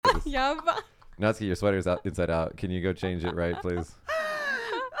Yaba. Natsuki, your sweater's out inside out. Can you go change it right, please?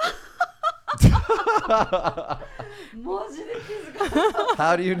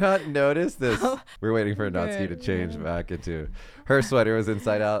 How do you not notice this? We're waiting for Natsuki to change back into her sweater was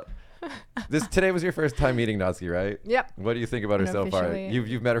inside out. Today was your first time meeting Natsuki, right? Yep. What do you think about her so far?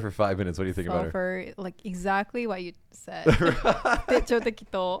 You've met her for 5 minutes. What do you think about her? For like exactly what you said. ちょっとき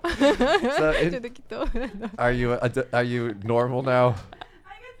と Are you normal now?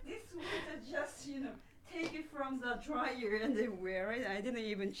 I got this sweater just, take it from the dryer and then wear it. I didn't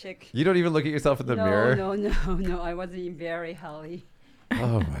even check. You don't even look at yourself in the mirror? No. I was in very hurry.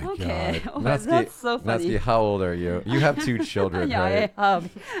 Oh my okay. God. Oh, Natsuki, that's so funny. Natsuki, how old are you? You have 2 children, yeah, right? I have.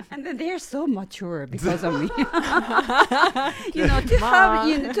 And then they're so mature because of me. To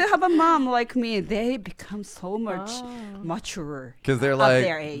have a mom like me, they become so much mature. Because they're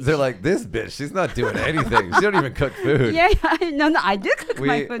their age. this bitch, she's not doing anything. She don't even cook food. Yeah, no, I do cook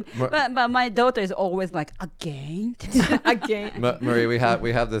my food. But my daughter is always like, again? Marie, we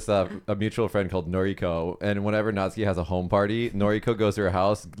have this a mutual friend called Noriko, and whenever Natsuki has a home party, Noriko goes to her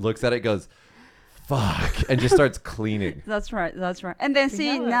house, looks at it, goes, fuck, and just starts cleaning. That's right. And then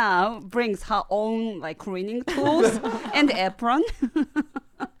she now brings her own like cleaning tools and apron.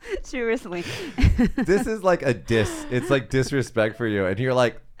 Seriously. This is like a diss. It's like disrespect for you, and you're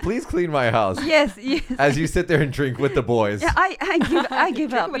like, please clean my house. Yes. As you sit there and drink with the boys. Yeah, I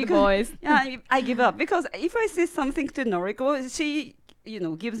give up. With the boys. Yeah, I give up because if I say something to Noriko, she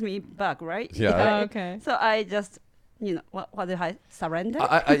gives me back, right? Yeah. Okay. So I just. What did I surrender?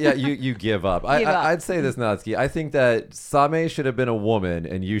 Yeah, you give up. I'd say this, Natsuki. I think that Same should have been a woman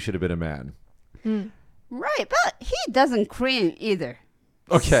and you should have been a man. Right, but he doesn't clean either.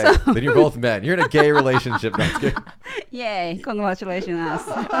 Okay, then you're both men. You're in a gay relationship, Natsuki. Yay, congratulations.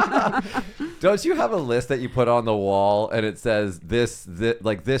 Don't you have a list that you put on the wall and it says this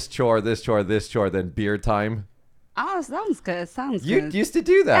chore, then beer time? Oh, sounds good. You used to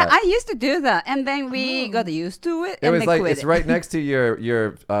do that. Yeah, I used to do that, and then we got used to it. It was like it's right next to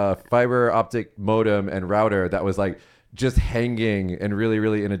your fiber optic modem and router that was like just hanging and really,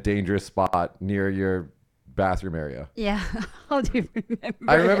 really in a dangerous spot near your bathroom area. Yeah, how do you remember?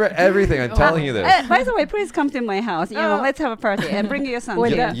 I remember everything. I'm telling you this. By the way, please come to my house. Let's have a party and bring your son.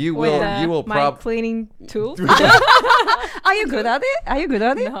 You will my cleaning tool. Are you good at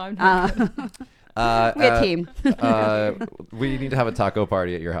it? No, I'm not. We're a team. We need to have a taco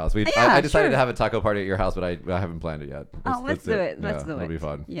party at your house. I decided to have a taco party at your house, but I haven't planned it yet. Let's do it. It'll be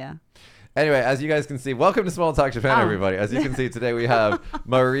fun. Yeah. Anyway, as you guys can see, welcome to Small Talk Japan, everybody. As you can see, today we have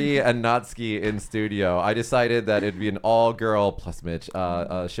Marie and Natsuki in studio. I decided that it'd be an all-girl plus Mitch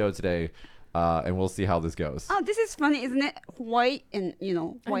show today. And we'll see how this goes. Oh, this is funny, isn't it? White and,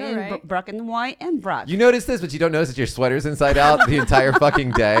 white and right? black and white and black. You notice this, but you don't notice that your sweater's inside out the entire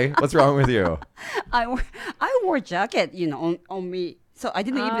fucking day. What's wrong with you? I wore a jacket, on me. So I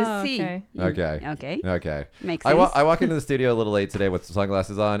didn't even see. Okay. Makes sense. I walk into the studio a little late today with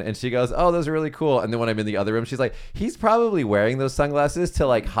sunglasses on, and she goes, "Oh, those are really cool." And then when I'm in the other room, she's like, "He's probably wearing those sunglasses to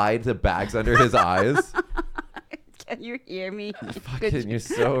like hide the bags under his eyes." Can you hear me? You're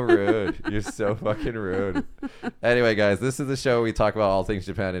so rude. You're so fucking rude. Anyway, guys, this is the show where we talk about all things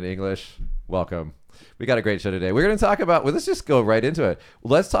Japan in English. Welcome. We got a great show today. We're going to talk about, let's just go right into it.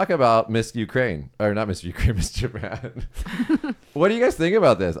 Let's talk about Miss Ukraine. Or not Miss Ukraine, Miss Japan. What do you guys think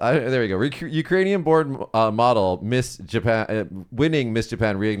about this? There we go. Ukrainian-born model Miss Japan, winning Miss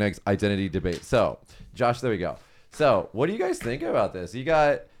Japan reignites identity debate. So, Josh, there we go. So, what do you guys think about this? You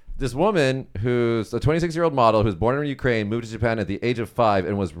got this woman who's a 26-year-old model who's born in Ukraine, moved to Japan at the age of 5,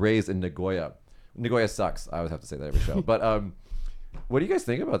 and was raised in Nagoya. Nagoya sucks. I always have to say that every show. But what do you guys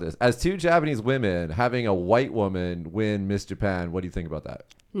think about this? As 2 Japanese women having a white woman win Miss Japan, what do you think about that?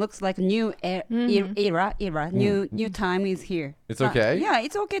 Looks like new era. New time is here. It's okay? Yeah,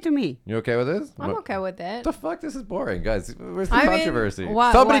 it's okay to me. You okay with this? I'm okay with it. The fuck? This is boring, guys. Where's the controversy?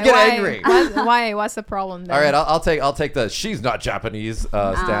 Somebody get angry. Why? What's the problem then? All right, I'll take the she's not Japanese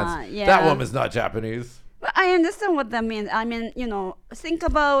stance. Yeah. That woman's not Japanese. But I understand what that means. I mean, think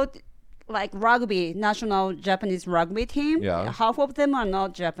about like rugby, national Japanese rugby team. Yeah. Half of them are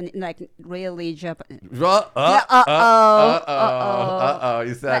not Japanese, like really Japanese. You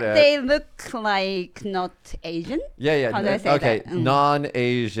said it. They look like not Asian. Yeah. How do I say okay, that?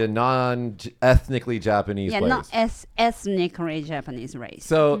 non-Asian, non-ethnically Japanese. Yeah, players. not ethnically Japanese race.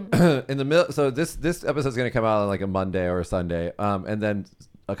 So in the middle, so this episode is going to come out on like a Monday or a Sunday, and then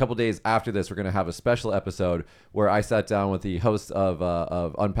a couple days after this, we're going to have a special episode where I sat down with the hosts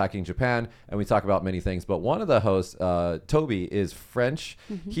of Unpacking Japan, and we talk about many things. But one of the hosts, Toby, is French.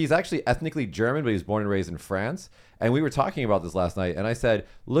 He's actually ethnically German, but he was born and raised in France. And we were talking about this last night, and I said,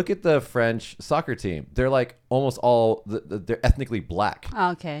 look at the French soccer team. They're like almost all, they're ethnically black.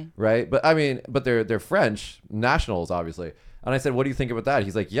 Okay. Right? But I mean, but they're French nationals, obviously. And I said, what do you think about that?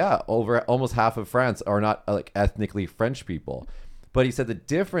 He's like, yeah, over almost half of France are not like ethnically French people. But he said the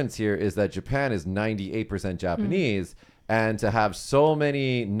difference here is that Japan is 98% Japanese. And to have so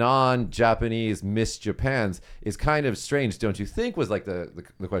many non-Japanese Miss Japans is kind of strange, don't you think, was like the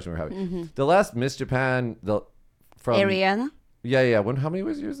question we're having. The last Miss Japan, from Ariana? Yeah. How many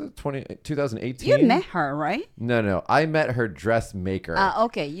years is it? 2018? You met her, right? No. I met her dressmaker.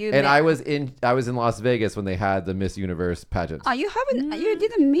 Okay. I was in Las Vegas when they had the Miss Universe pageant. You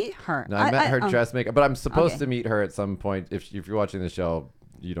didn't meet her. No, I met her dressmaker, but I'm supposed to meet her at some point. If you're watching the show,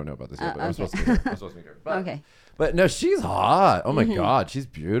 you don't know about this yet, but I'm supposed to meet her. I'm supposed to meet her. But, but no, she's hot. Oh my God, she's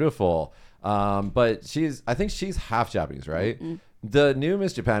beautiful. But I think she's half Japanese, right? The new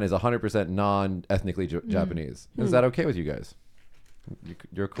Miss Japan is 100% non-ethnically Japanese. Is that okay with you guys?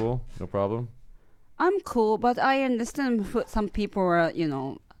 You're cool? No problem? I'm cool, but I understand some people are,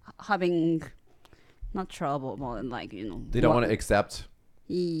 having not trouble, but like, They don't want to accept?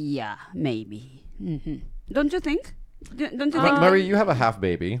 Yeah, maybe. Don't you think? Don't you think? Marie, you have a half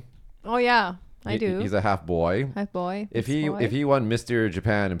baby. Oh yeah, I do. He's a half boy. Half boy. If he won Mr.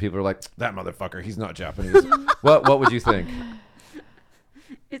 Japan and people are like, that motherfucker, he's not Japanese. what would you think?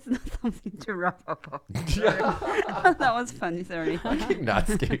 It's not something to wrap up. That was funny. Sorry. Not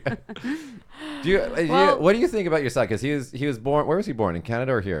scared. What do you think about your son? Because he was born. Where was he born? In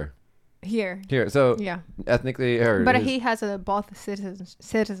Canada or here? Here. So yeah, ethnically, but he has both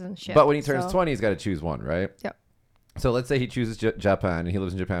citizenship. But when he turns 20, he's got to choose one, right? Yep. So let's say he chooses Japan and he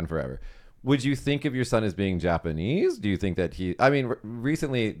lives in Japan forever. Would you think of your son as being Japanese? Do you think that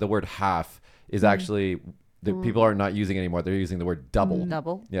recently the word half is actually people are not using anymore. They're using the word double.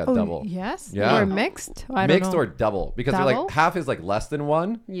 Double? Yeah, Oh, double. Yes? Yeah. Or mixed? I don't Mixed know. or double. Because they're like, Double? half is like less than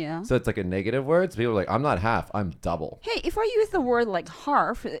one. Yeah. So it's like a negative word. So people are like, I'm not half, I'm double. Hey, if I use the word like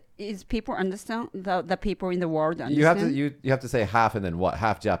half, is people understand the people in the world understand? You have to say half and then what?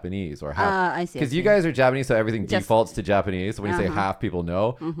 Half Japanese or half. I see. Because you guys are Japanese, so everything defaults to Japanese. So when you say half, people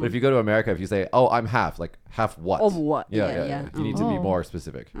know. But if you go to America, if you say, oh, I'm half, like half what? Of what? Yeah. You need to be more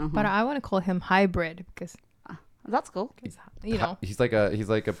specific. But I want to call him hybrid because That's cool. He's like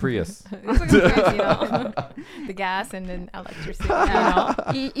a Prius. The gas and then electricity.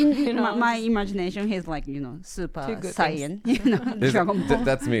 In my imagination, he's like super Two good Saiyan. Dragon Ball.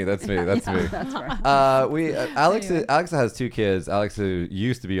 That's me. That's me. That's me. That's right. Alex has two kids. Alex, who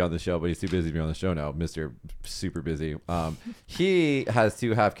used to be on the show, but he's too busy to be on the show now. Mr. Super busy. He has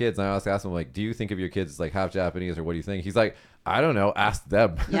two half kids, and I always ask him like, "Do you think of your kids as like half Japanese, or what do you think?" He's like, "I don't know. Ask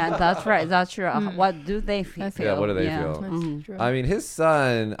them." Yeah, that's right. That's true. What do they feel? Yeah, what do they feel? That's true. I mean,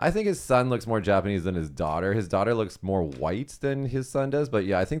 I think his son looks more Japanese than his daughter. His daughter looks more white than his son does. But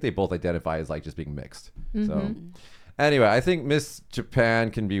yeah, I think they both identify as like just being mixed. So anyway, I think Miss Japan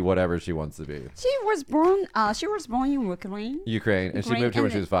can be whatever she wants to be. She was born in Ukraine, and she moved here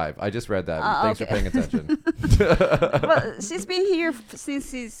when she was 5. I just read that. Thanks for okay. paying attention. But she's been here since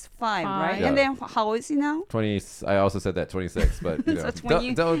she's 5, right? Yeah. And then how old is she now? 20. I also said that 26, but So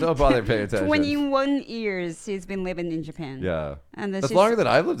 20 don't bother paying attention. 21 years she's been living in Japan. Yeah, And then that's longer than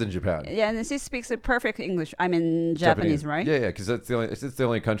I've lived in Japan. Yeah, and she speaks a perfect English. I mean Japanese, right? Yeah, because it's the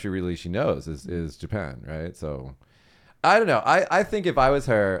only country really she knows is Japan, right? So. I don't know. I think if I was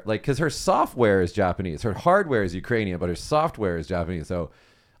her, like, because her software is Japanese, her hardware is Ukrainian, but her software is Japanese. So,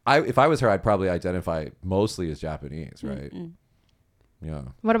 if I was her, I'd probably identify mostly as Japanese, right? Yeah.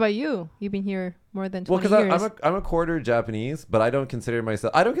 What about you? You've been here more than 20 because years. I'm a quarter Japanese, but I don't consider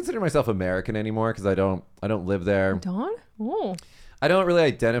myself American anymore because I don't live there. Don? Oh. I don't really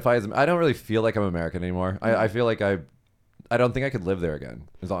identify as. I don't really feel like I'm American anymore. I feel like I don't think I could live there again.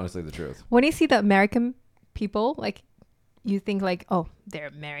 Is honestly the truth. When you see the American people, like, you think like, oh, they're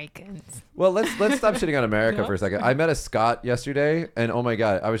Americans. Well, let's stop shitting on America for a second. I met a Scot yesterday, and oh my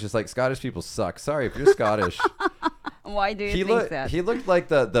God, I was just like, Scottish people suck. Sorry if you're Scottish. Why do you think that? He looked like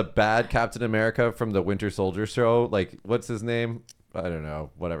the bad Captain America from the Winter Soldier show. Like, what's his name? I don't know,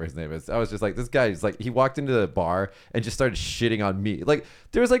 whatever his name is. I was just like, this guy is like, he walked into the bar and just started shitting on me. Like,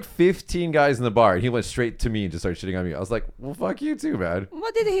 there was like 15 guys in the bar, and he went straight to me and just started shitting on me. I was like, well, fuck you too, man.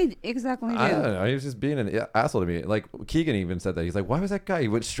 What did he exactly do? I don't know. He was just being an asshole to me. Like, Keegan even said that. He's like, why was that guy? He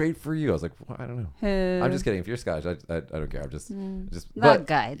went straight for you. I was like, well, I don't know. I'm just kidding. If you're Scottish, I don't care. I'm just That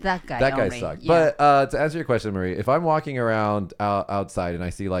guy only. sucked. Yeah. But to answer your question, Marie, if I'm walking around outside and I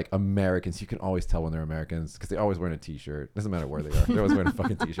see like Americans, you can always tell when they're Americans because they're always wearing a t-shirt. Doesn't matter where they are. They're always wearing a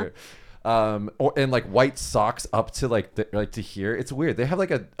fucking t-shirt. And like white socks up to like to here. It's weird. They have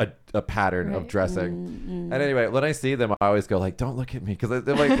like a pattern of dressing. And anyway, when I see them, I always go like, don't look at me, because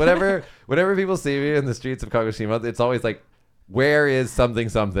they're like, whenever people see me in the streets of Kagoshima, it's always like, where is something?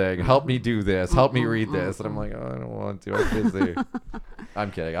 Help me do this. Help me read this. And I'm like, oh, I don't want to. I'm busy.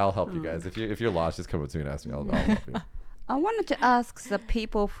 I'm kidding. I'll help you guys. If you're lost, just come up to me and ask me. I'll help you. I wanted to ask the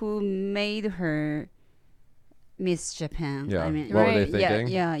people who made her Miss Japan. Yeah. I mean, What were they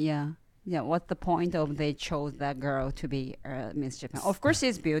thinking? Yeah, what's the point of they chose that girl to be Miss Japan? Of course,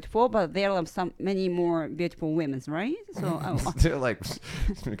 she's beautiful, but there are many more beautiful women, right? So They're like,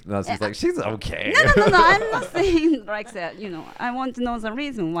 no, she's like, she's okay. no, I'm not saying like that. You know, I want to know the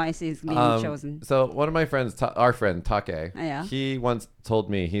reason why she's being chosen. So one of my friends, our friend Take, Yeah. he once told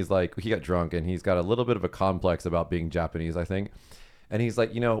me, he's like, he got drunk and he's got a little bit of a complex about being Japanese, I think. And he's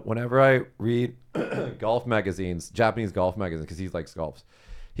like, whenever I read golf magazines, Japanese golf magazines, because he likes golf,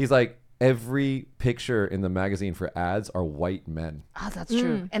 he's like, every picture in the magazine for ads are white men. Oh, that's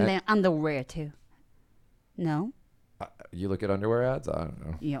true. And then underwear too. No? You look at underwear ads? I don't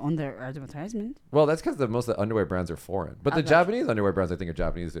know. Yeah, on their advertisement. Well, that's because most of the underwear brands are foreign. But the Japanese underwear brands, I think, are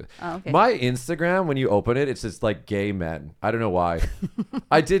Japanese too. Oh, okay. My Instagram, when you open it, it's just like gay men. I don't know why.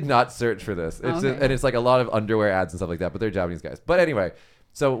 I did not search for this. It's just, and it's like a lot of underwear ads and stuff like that, but they're Japanese guys. But anyway,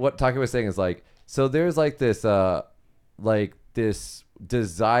 so what Taka was saying is like, so there's like this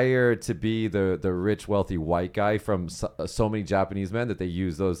desire to be the rich, wealthy white guy from so many Japanese men that they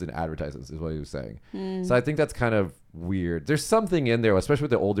use those in advertisements, is what he was saying. So I think that's kind of weird. There's something in there, especially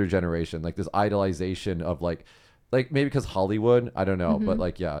with the older generation, like this idolization of like maybe because Hollywood, I don't know, but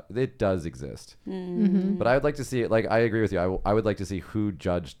like, yeah, it does exist. But I would like to see it. Like, I agree with you. I would like to see who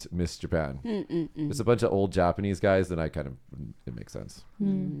judged Miss Japan. It's a bunch of old Japanese guys, then it makes sense.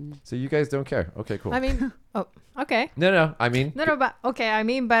 So you guys don't care. Okay, cool. I mean, okay. No, I mean. No, but okay. I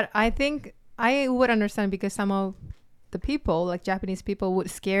mean, but I think I would understand because some of the people, like Japanese people,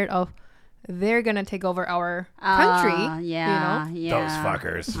 would scared of they're gonna take over our country. Yeah, Those yeah.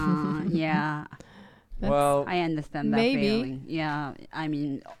 fuckers. Yeah. Well, I understand that maybe. feeling. Yeah, I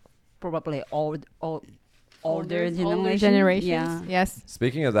mean, probably older generations. Yeah. Yes.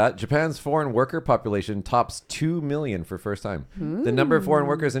 speaking of that, Japan's foreign worker population tops 2 million for first time. The number of foreign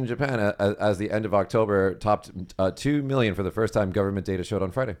workers in Japan as the end of October topped 2 million for the first time, government data showed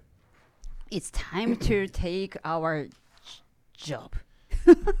on Friday. It's time to take our job.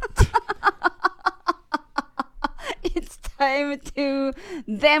 It's time to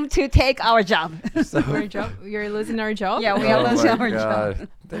them to take our job. Our job. You're losing our job. Yeah, we are losing Oh my our job. God.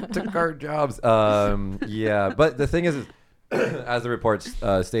 They took our jobs. Yeah, but the thing is, as the report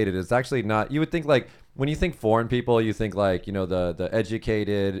stated, it's actually not. You would think like when you think foreign people, you think like the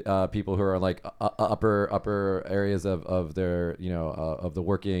educated people who are like upper areas of their of the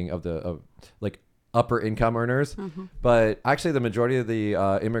working of like upper income earners. But actually the majority of the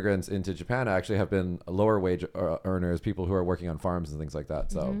immigrants into Japan actually have been lower wage earners, people who are working on farms and things like that.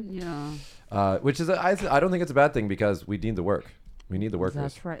 So Yeah. which is I don't think it's a bad thing because we need the work. We need the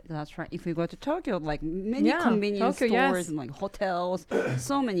workers. That's right. If we go to Tokyo, like many Yeah, convenience Tokyo, stores yes. and like hotels,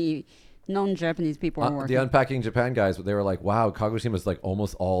 so many non-Japanese people are working. The Unpacking Japan guys, they were like, "Wow, Kagoshima is like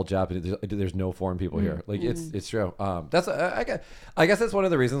almost all Japanese. There's no foreign people here. Like it's true." That's I guess that's one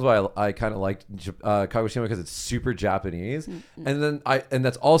of the reasons why I kind of liked Kagoshima, because it's super Japanese, and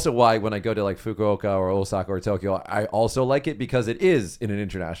that's also why when I go to like Fukuoka or Osaka or Tokyo, I also like it because it is in an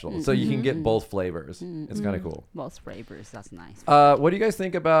international, so you can get both flavors. It's kind of cool. Both flavors. That's nice. What do you guys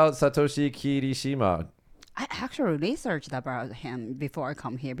think about Satoshi Kirishima? I actually researched about him before I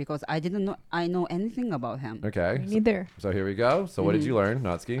come here because I didn't know anything about him. Okay, Neither. so here we go. So what did you learn,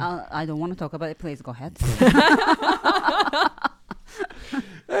 Natsuki? I don't want to talk about it. Please go ahead.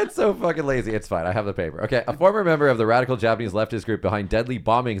 That's so fucking lazy. It's fine. I have the paper. Okay. A former member of the radical Japanese leftist group behind deadly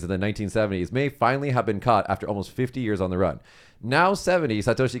bombings in the 1970s may finally have been caught after almost 50 years on the run. Now 70,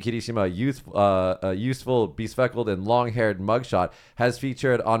 Satoshi Kirishima, youthful, bespectacled, and long-haired mugshot, has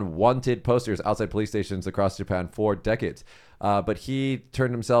featured on wanted posters outside police stations across Japan for decades. But he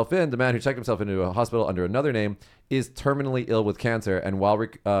turned himself in, the man who checked himself into a hospital under another name, is terminally ill with cancer, and while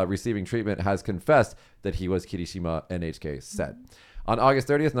receiving treatment, has confessed that he was Kirishima, NHK said. On August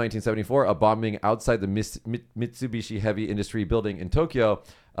 30th, 1974, a bombing outside the Mitsubishi Heavy Industry building in Tokyo,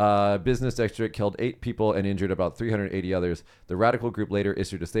 business district, killed 8 people and injured about 380 others. The radical group later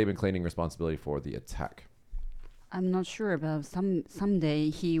issued a statement claiming responsibility for the attack. I'm not sure, but someday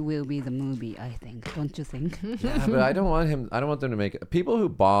he will be the movie, I think. Don't you think? Yeah, but I don't want them to make people who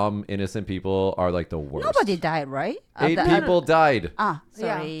bomb innocent people are like the worst. Nobody died, right? 8 people died.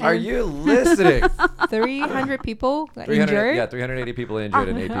 Sorry. Yeah. Are you listening? 300 people 300, injured. yeah, 380 people injured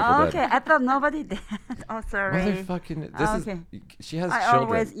and 8 people dead. Okay, I thought nobody dead. Oh, sorry. Motherfucking, she has I children.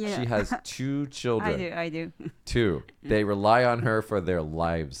 always- yeah. She has 2 children. I do. 2. They rely on her for their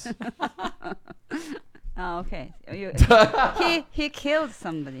lives. Oh, okay. He killed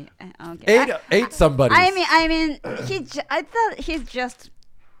somebody. Okay. Ate somebody. I mean, I thought he's just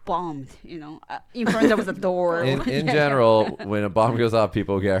bombed, in front of the door. In general, when a bomb goes off,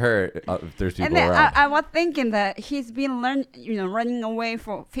 people get hurt. If there's people And then around. I was thinking that he's been running away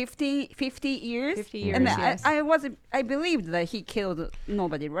for 50 years. 50 years, And then yes. I believed that he killed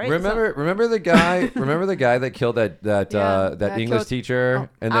nobody, right? Remember the guy? Remember the guy that killed that that English killed- teacher,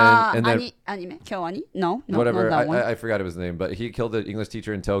 and then anime Kyoani? No, whatever. not that one. I forgot his name, but he killed the English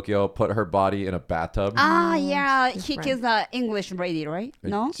teacher in Tokyo, put her body in a bathtub. Yeah, he different. killed the English lady, right?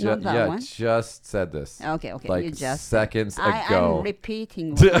 No, not that one. Just said this. Okay, Like you just seconds I'm ago.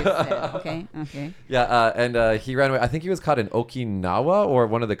 repeating what you said. Okay. Yeah, and he ran away. I think he was caught in Okinawa or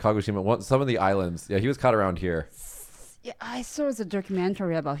one of the Kagoshima, some of the islands. Yeah, he was caught around here. Yeah, I saw the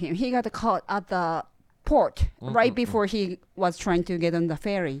documentary about him. He got caught at the port right before he was trying to get on the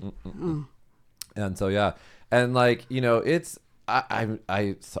ferry. And so yeah, and like it's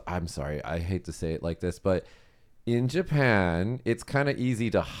I'm sorry, I hate to say it like this, but in Japan, it's kind of easy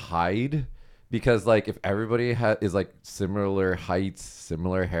to hide because like if everybody is like similar heights,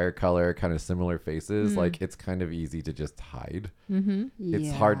 similar hair color, kind of similar faces, like it's kind of easy to just hide.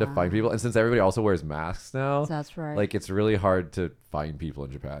 It's hard to find people, and since everybody also wears masks now, That's right. like it's really hard to find people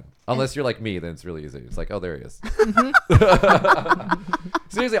in Japan. Unless you're like me, then it's really easy. It's like, oh, there he is.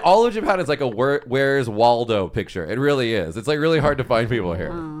 Seriously, all of Japan is like a Where's Waldo picture. It really is. It's like really hard to find people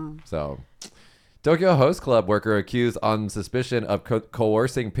here. So, Tokyo Host Club worker accused on suspicion of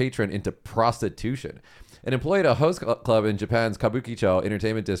coercing patron into prostitution. An employee at a host club in Japan's Kabukicho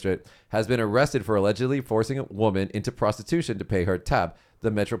entertainment district has been arrested for allegedly forcing a woman into prostitution to pay her tab,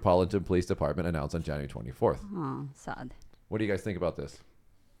 the Metropolitan Police Department announced on January 24th. Oh, sad. What do you guys think about this?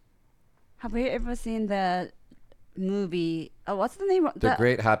 Have you ever seen the movie? What's the name of The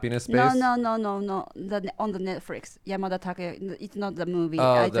Great Happiness Space? No. On the Netflix, Yamada Take. It's not the movie.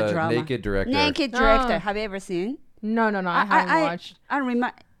 Oh, it's a the drama. Naked Director. Naked Director. Oh. Have you ever seen? No, I haven't watched.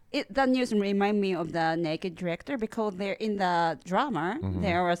 That news remind me of the Naked Director because they're in the drama.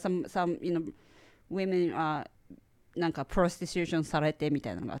 There are some women なんか prostitution されてみ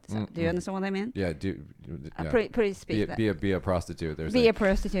たいなのがあってさ。Do you understand what I mean? Yeah, Please speak that. be a prostitute. Be a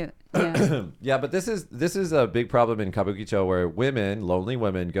prostitute. Yeah. Yeah, but this is a big problem in Kabukicho where lonely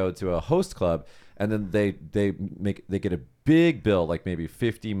women go to a host club and then they get a big bill, like maybe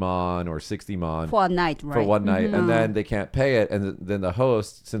 50 mon or 60 mon For a night, right? for one night, and then they can't pay it, and then the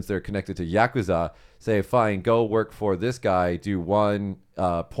host, since they're connected to Yakuza, say, fine, go work for this guy, do one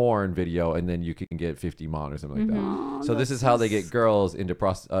porn video, and then you can get 50 mon or something like that. So this is how they get girls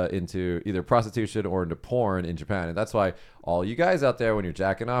into either prostitution or into porn in Japan, and that's why all you guys out there, when you're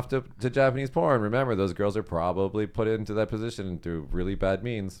jacking off to Japanese porn, remember those girls are probably put into that position through really bad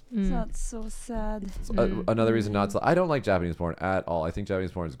means. That's so sad. It's another reason not to. I don't like Japanese porn at all. I think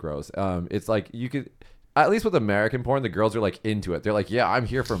Japanese porn is gross. It's like you could. At least with American porn, the girls are like into it. They're like, yeah, I'm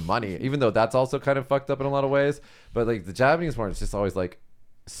here for money. Even though that's also kind of fucked up in a lot of ways. But like the Japanese porn is just always like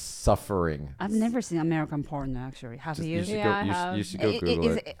suffering. I've never seen American porn actually. Have you? You should Yeah, I go. have. You should go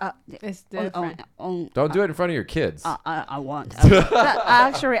Google it. It's different. Don't do it in front of your kids. I want.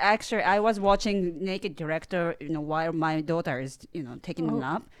 Actually, I was watching Naked Director, while my daughter is, taking a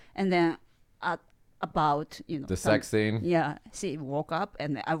nap, and then about the sex scene. Yeah, she woke up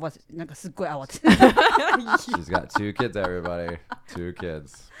and I was like, すっごい慌てて She's got 2 kids, everybody. 2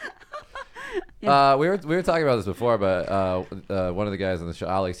 kids. Yeah. We were talking about this before, but one of the guys on the show,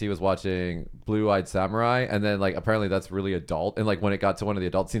 Alex, he was watching Blue-Eyed Samurai, and then like apparently that's really adult. And like when it got to one of the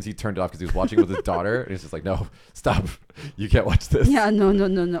adult scenes, he turned it off because he was watching with his daughter, and he's just like, "No, stop! You can't watch this." Yeah, no.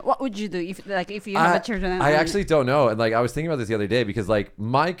 What would you do if you have a children? I actually don't know. And like I was thinking about this the other day because like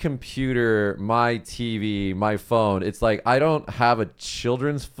my computer, my TV, my phone, it's like I don't have a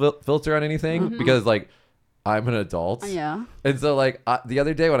children's filter on anything because like I'm an adult. Yeah. And so like the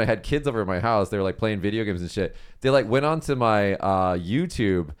other day when I had kids over at my house, they were like playing video games and shit. They like went onto my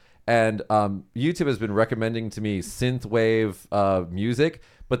YouTube, and YouTube has been recommending to me synthwave music,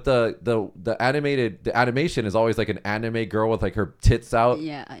 but the animation is always like an anime girl with like her tits out.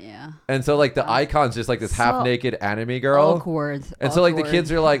 Yeah. And so like the icon's just like this So half naked anime girl. Awkward. And so like the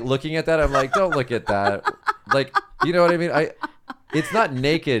kids are like looking at that. I'm like, don't look at that. Like, you know what I mean? It's not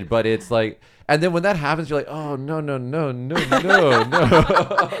naked, but it's like. And then when that happens, you're like, oh, no.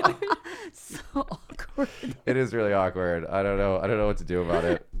 So awkward. It is really awkward. I don't know what to do about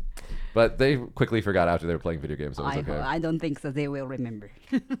it. But they quickly forgot after they were playing video games, so it was okay. I don't think so. They will remember.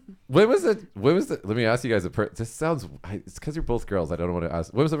 When was it? Let me ask you guys. This sounds. It's because you're both girls. I don't want to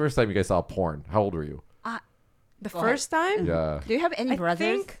ask. When was the first time you guys saw porn? How old were you? The Go first time? Yeah. Do you have any I brothers?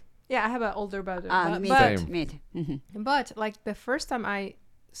 think, yeah, I have an older brother. Me but, too. Me too. but like the first time I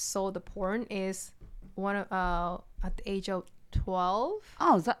saw the porn is at the age of 12.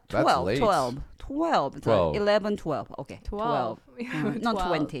 Oh, That's 12. late. 12. 12. 11, 12. Okay. 12. Not 12.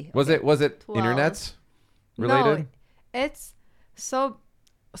 20. Was it 12. internet related? No, it's so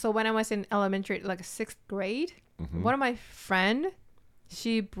when I was in elementary, like 6th grade, one of my friend,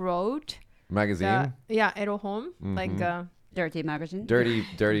 she brought Magazine. Ero home, like Dirty magazine. Dirty.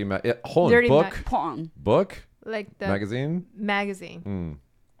 Hold on. Dirty Book. Porn. Book. like the Magazine. magazine.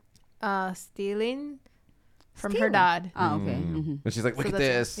 Stealing from her Stealing? dad. Oh, okay. Mm-hmm. And she's like, look So at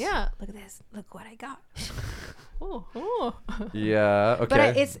that's- this. Yeah, look at this. Look what I got. oh. Yeah. Okay.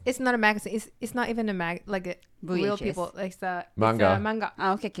 But it's not a magazine. It's not even a like a real VHS. people. Like it's Manga. a manga.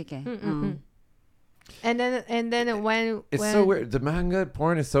 Oh, okay. And then when It's so weird. The manga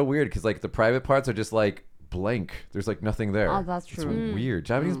porn is so weird because like the private parts are just like blank. There's like nothing there. Oh, that's It's true. weird.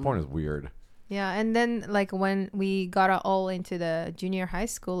 Japanese porn is weird. Yeah, and then like when we got all into the junior high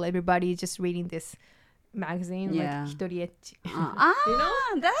school, everybody just reading this magazine Yeah. like Hitoriechi. You know?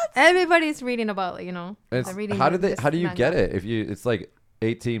 That's... Everybody's reading about It's, they're reading how this do you manga. get it? If you it's like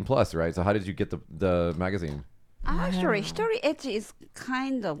 18 plus, right? So how did you get the magazine? Actually, Hitori Echi is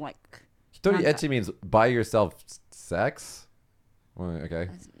kind of like... Hitori Manga. ecchi means buy yourself sex. Well, okay.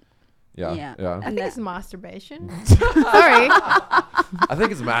 Yeah. I think And it's masturbation. Sorry. I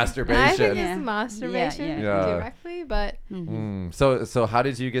think it's masturbation. I think Yeah. it's masturbation Yeah. directly, but So how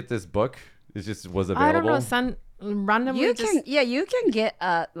did you get this book? It just was available. I don't know. Some randomly you just can get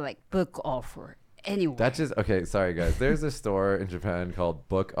a like book offer anywhere. That's just okay. Sorry, guys. There's a store in Japan called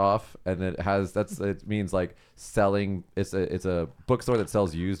Book Off, and it means like selling. It's a bookstore that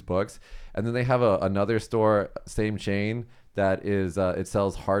sells used books, and then they have another store, same chain that is it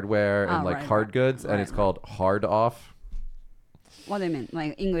sells hardware and like hard goods, and it's called Hard Off. What do you mean?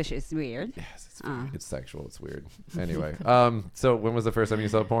 Like English is weird. Yes, it's weird. It's sexual. It's weird. Anyway, so when was the first time you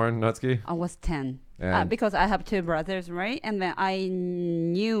saw porn, Natsuki? I was 10. And- Because I have two brothers, right? And then I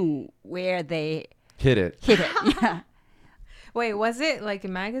knew where they Hit it. hid it. Yeah. wait. Was it like a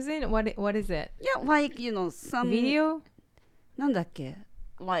magazine? What is it? Yeah, like, some... Video? なんだっけ?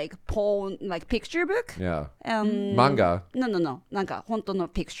 Like porn, like picture book? Yeah. Manga? Manga. No. なんか本当の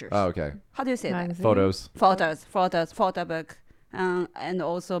pictures. Oh, okay. How do you say that? Magazine? Photos. Photo book. And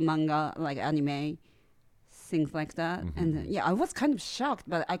also manga, like anime, things like that. And yeah, I was kind of shocked,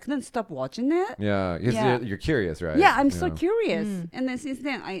 but I couldn't stop watching it. Yeah. 'Cause Yeah. You're curious, right? Yeah, I'm so Yeah. curious. And then since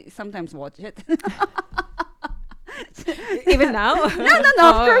then, I sometimes watch it. Even now? No,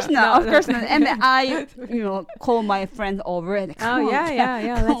 of course not. Of course not. And then I, call my friends over and come on,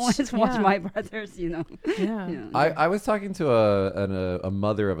 yeah. let's watch my brothers, Yeah. I was talking to a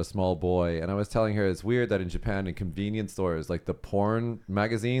mother of a small boy, and I was telling her it's weird that in Japan in convenience stores, like the porn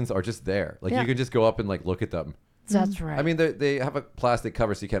magazines are just there. Like Yeah. you can just go up and like look at them. That's right. I mean, they have a plastic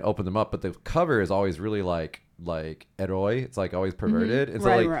cover so you can't open them up, but the cover is always really like eroi. It's like always perverted. And so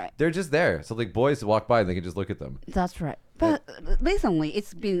Right. they're just there. So like boys walk by and they can just look at them. That's right. But recently,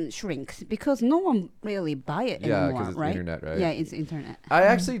 it's been shrink because no one really buy it Yeah, anymore, 'cause it's right? internet, right? Yeah, it's internet. I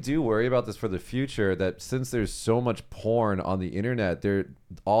actually do worry about this for the future, that since there's so much porn on the internet,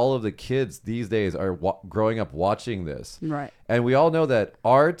 all of the kids these days are growing up watching this. Right. And we all know that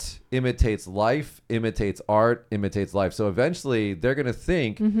art imitates life, imitates art, imitates life. So eventually they're going to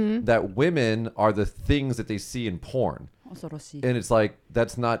think that women are the things that they see in porn. 恐ろしい. And it's like,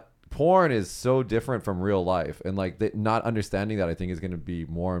 that's not, porn is so different from real life. And like not understanding that, I think, is going to be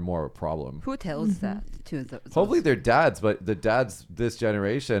more and more a problem. Who tells that to those? Hopefully they're dads, but the dads this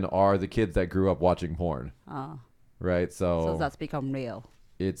generation are the kids that grew up watching porn. Right? So that's become real.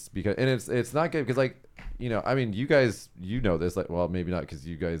 It's because, and it's not good because, like, I mean, you guys, know this, like, well, maybe not because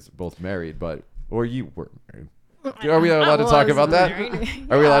you guys both married, but, or you were married. Are we allowed to talk about that?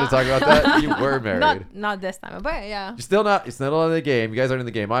 Are we allowed to talk about that? You were married. Not this time, but yeah. You're still in the game. You guys aren't in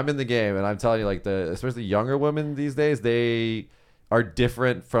the game. I'm in the game, and I'm telling you, like especially younger women these days, they are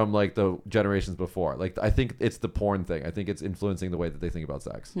different from like the generations before. Like I think it's the porn thing. I think it's influencing the way that they think about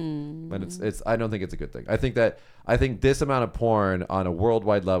sex, and it's. I don't think it's a good thing. I think this amount of porn on a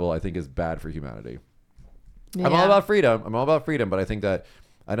worldwide level, I think, is bad for humanity. Yeah. I'm all about freedom. But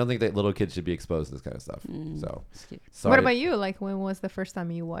I don't think that little kids should be exposed to this kind of stuff. So, sorry. What about you? Like, when was the first time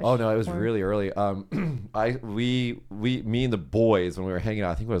you watched? Oh no, it was porn? really early. Me and the boys, when we were hanging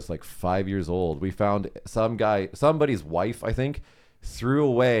out, I think I was like 5 years old. We found somebody's wife, I think, threw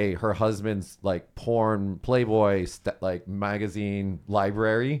away her husband's like porn Playboy like magazine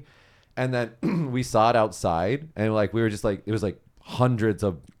library, and then we saw it outside, and like we were just like, it was like hundreds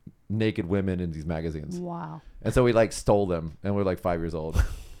of naked women in these magazines. Wow. And so we like stole them, and we were like 5 years old.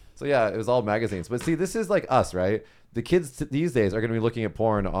 So yeah, it was all magazines. But see, this is like us, right? The kids these days are going to be looking at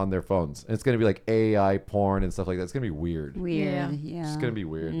porn on their phones. And it's going to be like AI porn and stuff like that. It's going to be weird. Yeah. It's going to be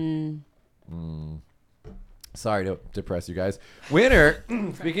weird. Sorry to depress you guys. Winner,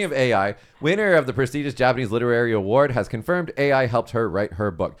 speaking of AI, winner of the prestigious Japanese Literary Award has confirmed AI helped her write her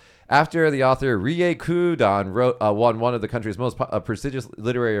book. After the author Rie Kudan won one of the country's most prestigious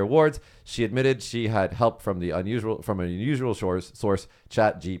literary awards, she admitted she had help from an unusual source,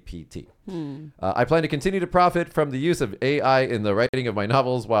 ChatGPT. I plan to continue to profit from the use of AI in the writing of my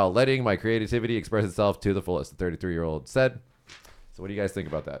novels while letting my creativity express itself to the fullest, the 33-year-old said. So what do you guys think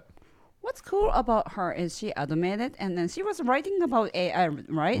about that? What's cool about her is she admitted, and then she was writing about AI,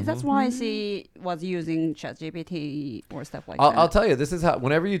 right? That's why she was using ChatGPT or stuff like that. I'll tell you, this is how.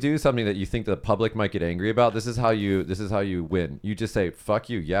 Whenever you do something that you think the public might get angry about, this is how you win. You just say, "Fuck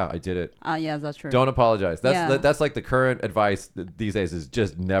you, yeah, I did it." Yeah, that's true. Don't apologize. That's like the current advice these days is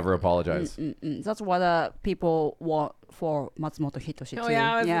just never apologize. That's what people want for Matsumoto Hitoshi too. Oh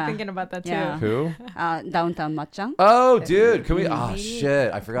yeah, I was thinking about that too. Yeah. Who? Downtown Matchan. Oh, dude, can we? Oh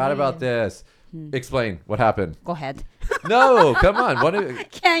shit, I forgot about this. Explain what happened. Go ahead. No, come on.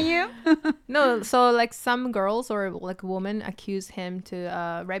 Can you? No, so like some girls or like women accuse him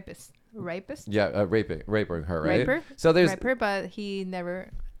to rapist. Yeah, raping her, right? Raper. So there's raper, but he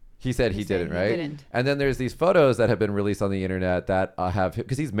never. He said he didn't, right? Didn't. And then there's these photos that have been released on the internet that have,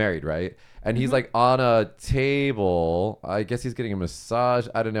 because he's married, right? And he's like on a table. I guess he's getting a massage.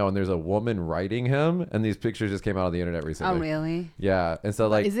 I don't know. And there's a woman writing him. And these pictures just came out on the internet recently. Oh, really? Yeah. And so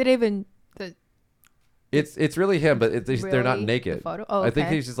like, Is it even the? it's really him, but they're not Really? naked. The photo? Oh, I think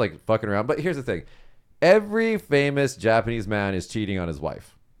okay. he's just like fucking around. But here's the thing: every famous Japanese man is cheating on his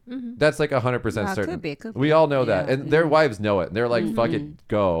wife. That's like 100% certain. Could be. We all know that, Yeah. and their wives know it. And they're like, "Fuck it,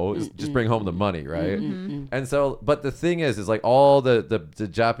 go, just bring home the money, right?" And so, but the thing is like all the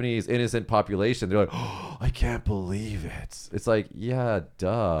Japanese innocent population, they're like, "Oh, I can't believe it." It's like, yeah,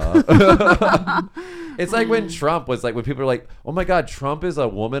 duh. It's like when Trump was like, when people are like, "Oh my God, Trump is a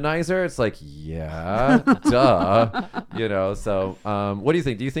womanizer." It's like, yeah, duh. You know. So, what do you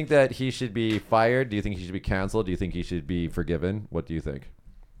think? Do you think that he should be fired? Do you think he should be canceled? Do you think he should be forgiven? What do you think?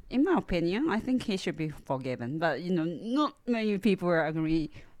 In my opinion, I think he should be forgiven. But not many people agree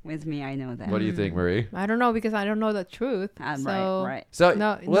with me. I know that. What do you think, Marie? I don't know because I don't know the truth. So Right. So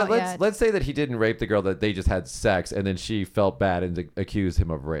No, let's say that he didn't rape the girl, that they just had sex, and then she felt bad and accused him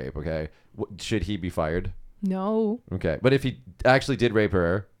of rape. Okay, should he be fired? No. Okay, but if he actually did rape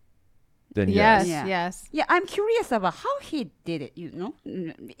her, then Yes. yes. Yes. Yeah, I'm curious about how he did it.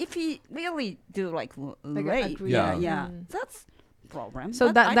 If he really do like rape. agree. Yeah. That's problem.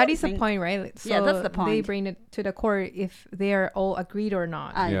 So But I that don't is the think- point, right? So Yeah, that's the They point. bring it to the court if they are all agreed or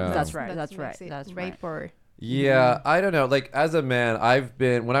not. Yeah. That's right. That That's right. makes it That's rape right. or Yeah, I don't know. Like as a man,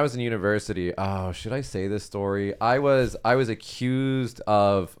 when I was in university. Oh, should I say this story? I was accused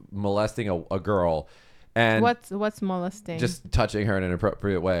of molesting a girl, and what's molesting? just touching her in an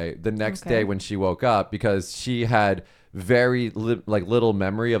inappropriate way. The next Okay. day when she woke up, because she had very little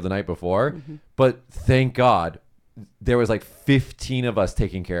memory of the night before, but thank God there was like 15 of us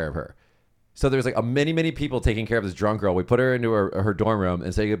taking care of her. So there was like many people taking care of this drunk girl. We put her into her dorm room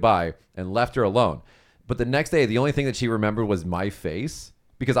and said goodbye and left her alone. But the next day, the only thing that she remembered was my face,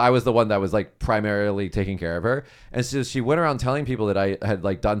 because I was the one that was like primarily taking care of her. And so she went around telling people that I had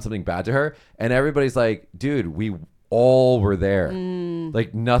like done something bad to her. And everybody's like, dude, we all were there.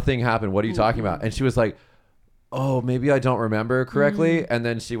 Like nothing happened. What are you talking about? And she was like, oh, maybe I don't remember correctly. And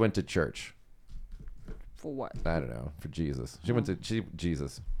then she went to church. For what? I don't know. For Jesus. She went to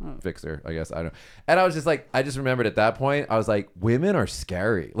Jesus fixed her, I guess. I don't know. And I was just like, I just remembered at that point, I was like, women are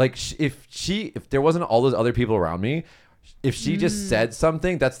scary. Like if there wasn't all those other people around me, if she just said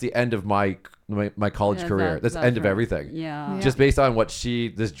something, that's the end of my college career. That's the end of everything. Yeah. Just based on what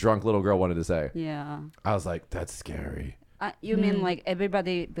this drunk little girl wanted to say. Yeah. I was like, that's scary. You mean like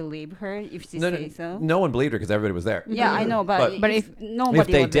everybody believe her if she say so? No one believed her because everybody was there. Yeah, I know, but if nobody if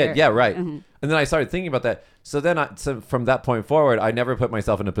they was did, there. yeah, right. And then I started thinking about that. So then, from that point forward, I never put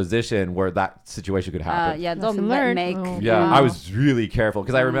myself in a position where that situation could happen. Yeah, Lesson don't learned. make. Yeah, I was really careful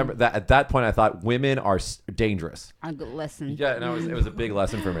because I remember that at that point I thought women are dangerous. A good lesson. Yeah, and it was a big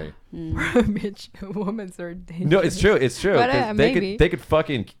lesson for me. Bitch, women are dangerous. No, it's true. It's true. But, 'Cause maybe. they could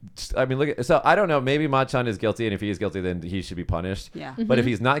fucking. I mean, look at. So I don't know. Maybe Ma-chan is guilty, and if he is guilty, then he should be punished. Yeah. But if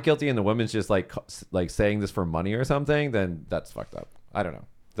he's not guilty, and the woman's just like saying this for money or something, then that's fucked up. I don't know.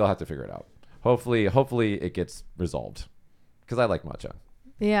 They'll have to figure it out. Hopefully it gets resolved. Because I like Ma-chan.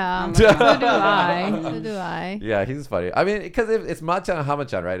 Yeah, so do I. So do I. Yeah, he's funny. I mean, because if it's Ma-chan and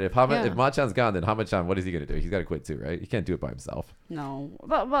Hama-chan, right? If Yeah. Ma-chan's gone, then Hama-chan, what is he gonna do? He's got to quit too, right? He can't do it by himself. No,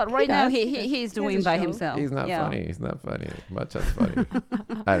 but right now does. he's doing has a by show. himself. He's not Yeah. funny. He's not funny. Ma-chan's funny.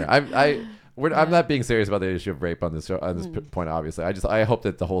 I don't know. I'm not being serious about the issue of rape on this show, on this point. Obviously, I hope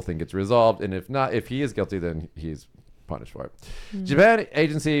that the whole thing gets resolved, and if he is guilty, then he's punished for it. Japan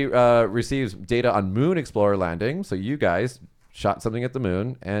agency receives data on Moon Explorer landing. So you guys shot something at the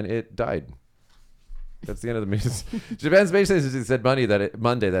moon and it died. That's the end of the news. Japan's space agency said Monday that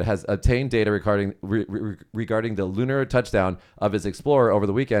it has obtained data regarding the lunar touchdown of its Explorer over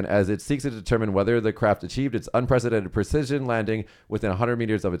the weekend as it seeks to determine whether the craft achieved its unprecedented precision landing within 100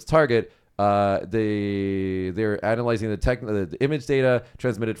 meters of its target. They're analyzing the image data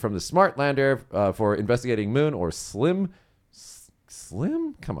transmitted from the Smart Lander for investigating Moon or SLIM.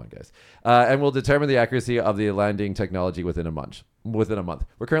 Slim? Come on, guys. And will determine the accuracy of the landing technology within a month.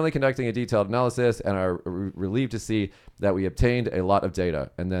 We're currently conducting a detailed analysis and are relieved to see that we obtained a lot of data.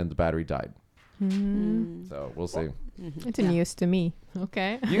 And then the battery died. So we'll see. It's a news to me.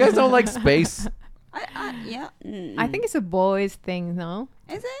 Okay. You guys don't like space? Yeah. I think it's a boys thing, no?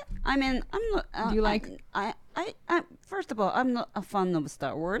 Is it? I mean, I'm not. Do you like? I first of all, I'm not a fan of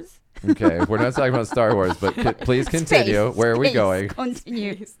Star Wars. Okay, we're not talking about Star Wars, but please continue. Space, Where are we space, going?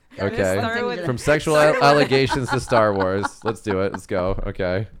 Continue. Okay. Start with- From sexual allegations to Star Wars. Let's do it. Let's go.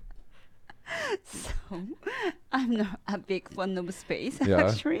 Okay. So, I'm not a big fan of space, Yeah.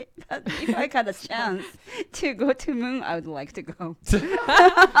 actually. But if I got a chance to go to moon, I would like to go.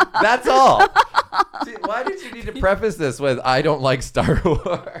 That's all. See, why did you need to preface this with "I don't like Star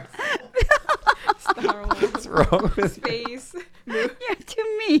Wars"? Star Wars. What's wrong with Space. Yeah,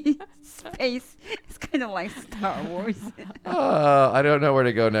 to me, space is kind of like Star Wars. I don't know where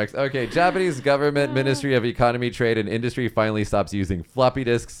to go next. Okay, Japanese government Ministry of Economy, Trade, and Industry finally stops using floppy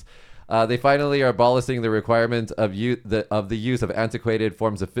disks. They finally are abolishing the requirement of the use of antiquated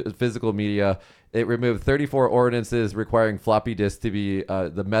forms of physical media. It removed 34 ordinances requiring floppy disks to be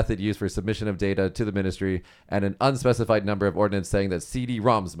the method used for submission of data to the ministry, and an unspecified number of ordinances saying that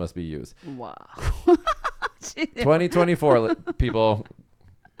CD-ROMs must be used. Wow. 2024, people.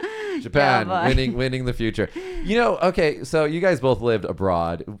 Japan Yeah, bye. winning the future. You know, okay, so you guys both lived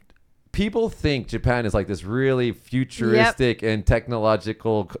abroad. People think Japan is like this really futuristic and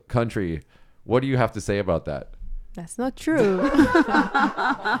technological country. What do you have to say about that? That's not true.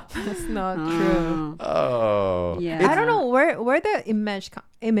 That's not true. Oh, Yeah. I don't know where the image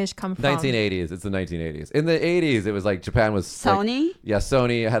come from. 1980s. It's the 1980s. In the 80s, it was like Japan was Sony? Like, yeah,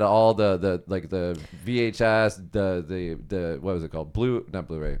 Sony had all the VHS, the what was it called? Not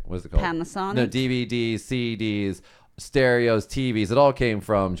Blu-ray. What is it called? Panasonic? No, DVDs, CDs, stereos, TVs. It all came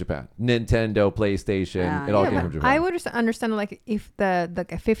from Japan. Nintendo, PlayStation. It all came from Japan. I would understand like if the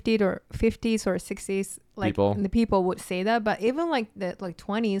 50s or 60s like People? the people would say that, but even like the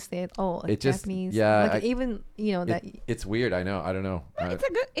 20s they like It just- Japanese yeah, like even that It's weird. I know. I don't know. It's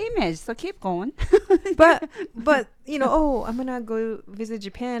a good image, so keep going. but I'm gonna go visit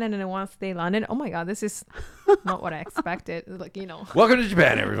Japan and then once they landed, oh my god, this is not what I expected. Like Welcome to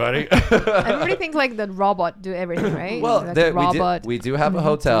Japan, everybody. everybody thinks like the robot do everything, right? Well, Like the robot. we do have a Mhm.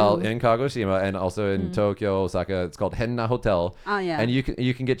 hotel too. in Kagoshima and also in Tokyo, Osaka. It's called Henna Hotel, Oh, yeah. and you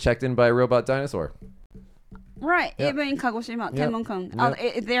can get checked in by a robot dinosaur. Right, Yeah. even in Kagoshima, Yeah. Temonkan.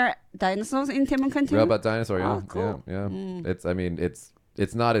 Yeah. There are dinosaurs in Temonkan too? Robot dinosaur, yeah, Oh, cool. yeah.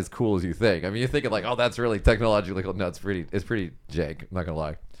 It's not as cool as you think. I mean, you're thinking like, oh, that's really technological. No, it's pretty jank. I'm not gonna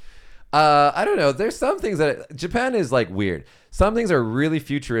lie. I don't know. There's some things that Japan is like weird. Some things are really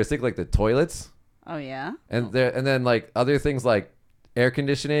futuristic, like the toilets. Oh, yeah? And then like other things like air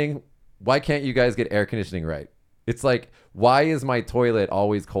conditioning. Why can't you guys get air conditioning right? It's like, why is my toilet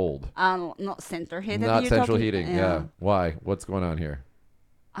always cold? Not center heating. Not you're central talking- heating. Yeah. Why? What's going on here?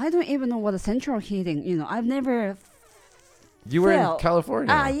 I don't even know what a central heating, I've never You were in Phil.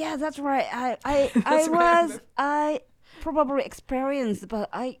 California. Yeah, that's right. I probably experienced, but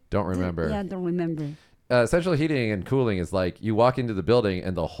I Don't remember. don't remember. Central heating and cooling is like you walk into the building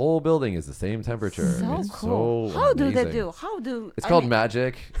and the whole building is the same temperature. So It's cool. so How do they amazing. do? How do It's I called mean,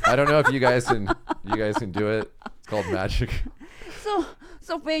 magic. I don't know if you guys can do it. It's called magic.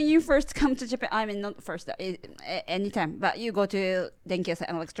 So when you first come to Japan, I mean not first, anytime, but you go to Denki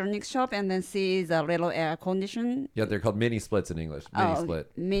and electronics shop and then see the little air condition. Yeah, they're called mini splits in English. Mini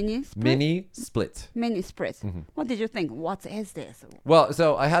split. Mini split. Mini split. Mini splits. What did you think? What is this? Well,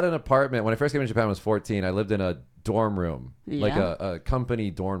 so I had an apartment when I first came to Japan. I was 14. I lived in a dorm room, like Yeah. a company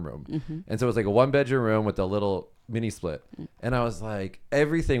dorm room, and so it was like a 1-bedroom room with a little mini split. And I was like,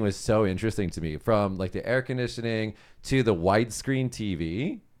 everything was so interesting to me, from like the air conditioning to the widescreen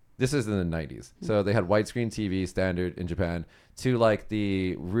TV. This is in the 90s, so they had widescreen TV standard in Japan, to like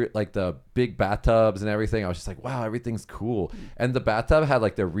the big bathtubs and everything. I was just like, wow, everything's cool. And the bathtub had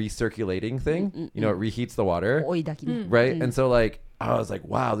like the recirculating thing, you know, it reheats the water, Oidaki. right? And so like I was like,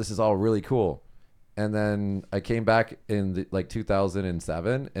 wow, this is all really cool. And then I came back in like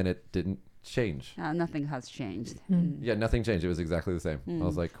 2007 and it didn't change. Nothing has changed. Yeah, nothing changed. It was exactly the same. I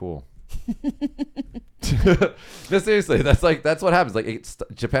was like, cool. No, seriously, that's what happens. Like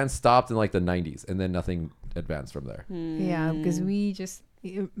Japan stopped in like the 90s and then nothing advanced from there. Yeah, because we just. Do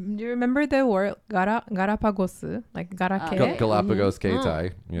you remember the word Galapagos? Like Garake? Galapagos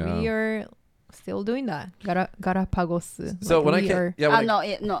Keitai. Yeah. We are still doing that. Galapagos. So Like when I we came, are- yeah, when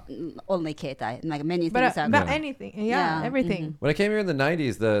No, only Keitai. Like many but things are but good. anything, Yeah. everything. when I came here in the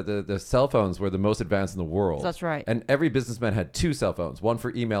 90s, the cell phones were the most advanced in the world. That's right. And every businessman had 2 cell phones, one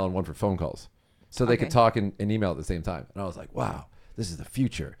for email and one for phone calls. So they could Okay. talk and email at the same time. And I was like, wow, this is the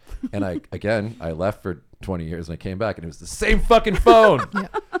future. And I left for 20 years and I came back and it was the same fucking phone. Yeah.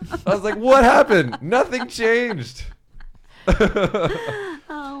 I was like, what happened? Nothing changed.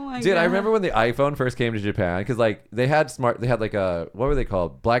 Oh my Dude, god. I remember when the iPhone first came to Japan, because like they had like what were they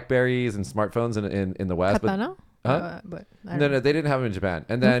called? Blackberries and smartphones in the West. Katana? Huh? But I No, don't no, they didn't have them in Japan.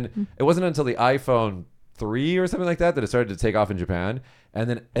 And then it wasn't until the iPhone 3 or something like that it started to take off in Japan.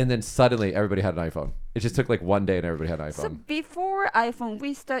 And then suddenly everybody had an iPhone. It just took like one day and everybody had an So iPhone. before iPhone,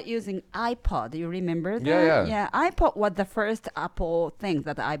 we start using iPod. You remember that? Yeah. Yeah, iPod was the first Apple thing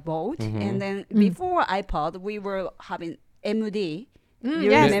that I bought, and then before iPod, we were having MD.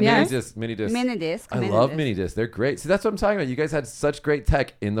 You yes, remember? yes. Mini disc. Mini disc. I love mini discs. They're great. See, that's what I'm talking about. You guys had such great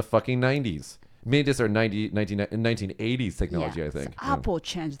tech in the fucking 90s. Mini discs are 1980s technology, I think. So Apple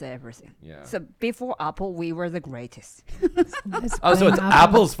changed everything. Yeah. So before Apple, we were the greatest. Oh, so it's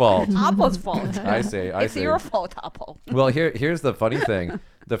Apple's fault. Apple's fault. I see. It's your fault, Apple. Well, here's the funny thing.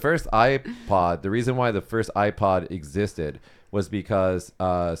 The first iPod, the reason why the first iPod existed was because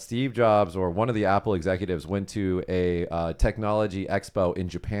Steve Jobs or one of the Apple executives went to a technology expo in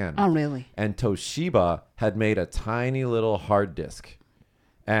Japan. Oh, really? And Toshiba had made a tiny little hard disk.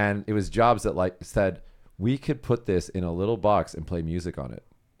 And it was Jobs that like said, we could put this in a little box and play music on it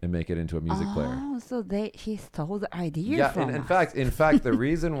and make it into a music player. Oh, so he stole the idea Yeah, from and us. in fact, the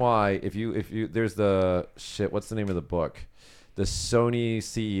reason why, if you, there's the what's the name of the book? The Sony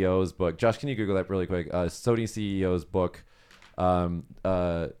CEO's book. Josh, can you Google that really quick? Sony CEO's book.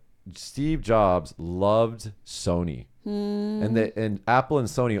 Steve Jobs loved Sony, and Apple and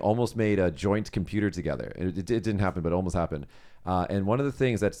Sony almost made a joint computer together. It didn't happen, but it almost happened. And one of the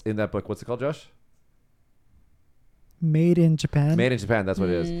things that's in that book, what's it called, Josh? Made in Japan. Made in Japan, that's what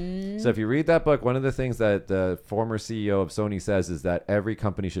it is. So if you read that book, one of the things that the former CEO of Sony says is that every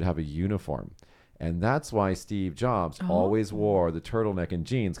company should have a uniform. And that's why Steve Jobs always wore the turtleneck and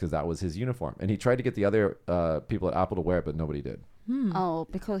jeans, because that was his uniform. And he tried to get the other people at Apple to wear it, but nobody did. Oh,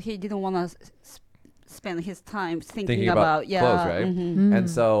 because he didn't want to spend his time thinking about yeah. clothes, right? Mhm. And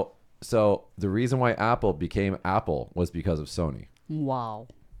so the reason why Apple became Apple was because of Sony. Wow.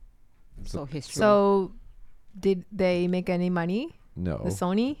 So history. So, did they make any money? No. The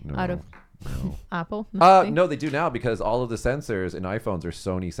Sony No. out of No. Apple? Nothing? No, they do now, because all of the sensors in iPhones are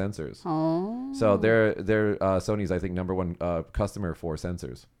Sony sensors. Oh. So they're Sony's, I think, number one customer for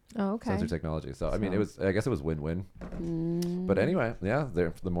sensors. Oh, okay. Sensor technology. So I mean, I guess it was win-win. But anyway, yeah,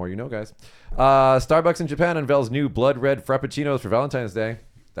 the more you know, guys. Starbucks in Japan unveils new blood red frappuccinos for Valentine's Day.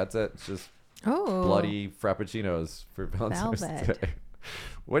 That's it. It's just bloody frappuccinos for Valentine's Velvet. Day.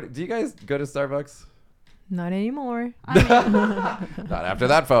 What do you guys go to Starbucks? Not anymore. Not after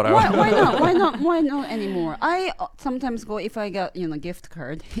that photo. Why not anymore? I sometimes go if I got gift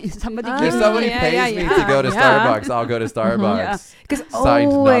card. Somebody If gives somebody yeah, pays yeah, me to go to yeah. Starbucks, I'll go to Starbucks. Because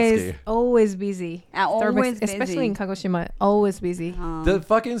Signed Natsuki. always busy. always Starbucks, especially busy. in Kagoshima, always busy. The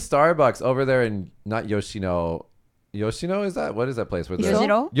fucking Starbucks over there in not Yoshino, Yoshino, is that? What is that place? Where there's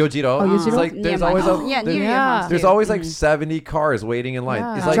Yojiro? Yojiro. Oh, It's Yojiro? like Near there's my always house. a, yeah, near your Yeah. house. there's too. always like Mhm. 70 cars waiting in line.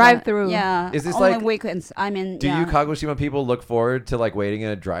 Yeah. It's like, Drive-through. Yeah. Is this only like- weekends? I mean, do you Kagoshima people look forward to like waiting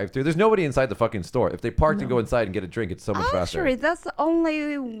in a drive-through? There's nobody inside the fucking store. If they parked and go inside and get a drink, it's so much faster. Actually, that's the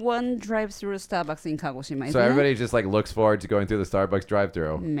only one drive-through Starbucks in Kagoshima. So isn't everybody just like looks forward to going through the Starbucks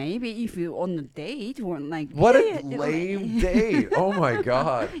drive-through. it? Maybe if you on a date or like. What yeah, a lame date! Oh my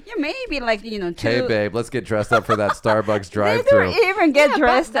god. Yeah, maybe like two. Hey babe, let's get dressed up for that Starbucks They drive-through. don't even get Yeah, but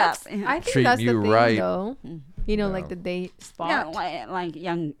dressed up. I think Treat that's you the thing, right. though. You know, Yeah. like the date spot. Yeah, like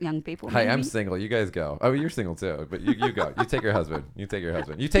young people. Hi, I'm maybe. single. You guys go. Oh, you're single too, but you go. You take your husband. You take your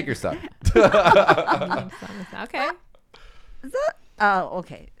husband. You take your son. Okay.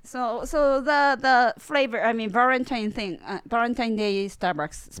 Okay. So the flavor. I mean, Valentine thing. Valentine Day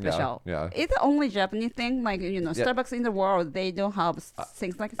Starbucks special. Yeah. It's the only Japanese thing. Like Yeah. Starbucks in the world, they don't have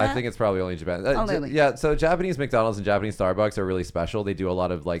things like that. I think it's probably only Japan. Oh, really? Yeah, so Japanese McDonald's and Japanese Starbucks are really special. They do a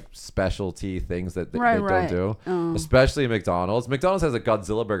lot of like specialty things that they don't Right. do. Oh. Especially McDonald's. McDonald's has a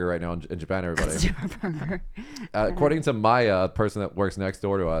Godzilla burger right now in Japan, everybody. Zero burger. According to Maya, a person that works next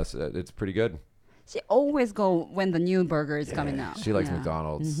door to us, it's pretty good. She always go when the new burger is coming out. She likes Yeah.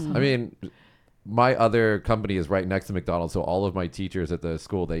 McDonald's. Mhm. I mean, my other company is right next to McDonald's, so all of my teachers at the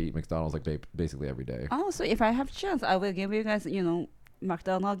school, they eat McDonald's like basically every day. Oh, so if I have chance, I will give you guys,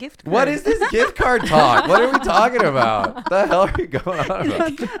 McDonald's gift card. What is this gift card talk? What are we talking about? The hell are you going on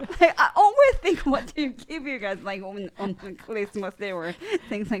about? Like, I always think, what do you give you guys like on Christmas Day or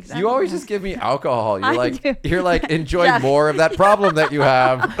things like that? You always just give me alcohol. I You're do. like enjoy Yeah. more of that problem that you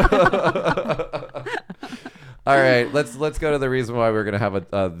have. All right, let's go to the reason why we're gonna have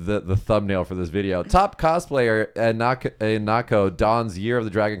the thumbnail for this video. Top cosplayer Nako dons Year of the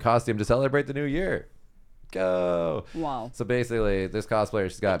Dragon costume to celebrate the new year. Go. Wow. So basically, this cosplayer,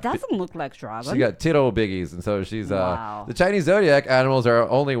 she's It got doesn't look like dragon. she got tittle biggies, and so she's Wow. the Chinese zodiac animals are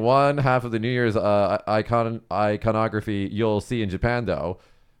only one half of the New Year's iconography you'll see in Japan, though.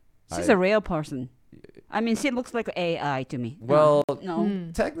 She's a real person. I mean, she looks like AI to me. Well, No.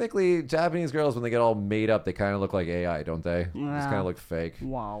 technically, Japanese girls, when they get all made up, they kind of look like AI, don't they? Just Wow. kind of look fake.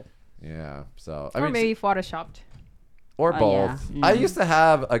 Wow. Yeah. So Or maybe photoshopped. or Oh, both. yeah. I used to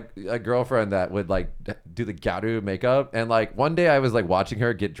have a girlfriend that would like do the garu makeup, and like one day I was like watching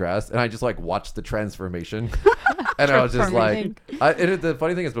her get dressed, and I just like watched the transformation, and I was just like, the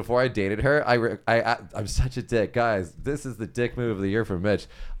funny thing is, before I dated her, I'm such a dick, guys. This is the dick move of the year for Mitch.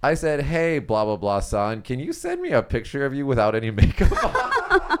 I said, hey, blah blah blah, son, can you send me a picture of you without any makeup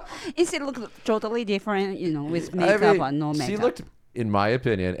on? Is it look totally different, with I makeup mean, or no makeup? She looked, in my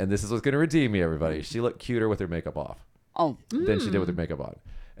opinion, and this is what's going to redeem me, everybody. She looked cuter with her makeup off Oh. than she did with her makeup on.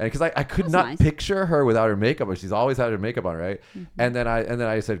 And because I could That's not nice. picture her without her makeup on. She's always had her makeup on, right? And then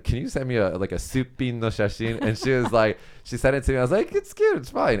I said, can you send me a supin no shashin? And she was like, she sent it to me. I was like, it's cute, it's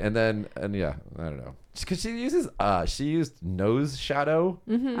fine. And yeah, I don't know. Because she used nose shadow,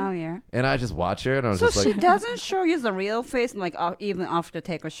 Oh, yeah. and I just watch her, and I was So just she like, doesn't show you the real face, like even after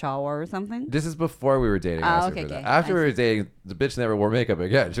take a shower or something? this is before we were dating. I Ah, asked her okay, for that. okay. After I we were dating, the bitch never wore makeup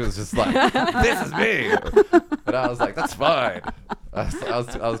again. She was just like, this is me. But I was like, that's fine. I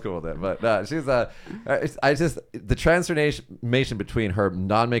was cool with it. But she's the transformation between her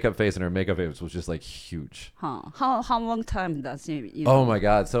non-makeup face and her makeup face was just like huge. Huh. How long time does she, Oh my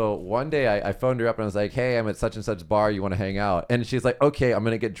God. So one day I phoned her up and I was like, hey, I'm at such and such bar. You want to hang out? And she's like, okay, I'm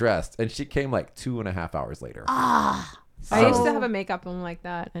going to get dressed. And she came like 2.5 hours later. I used to have a makeup on like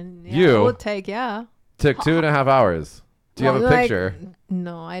that, and You? it would take Took 2.5 hours. Do you have a Like, picture?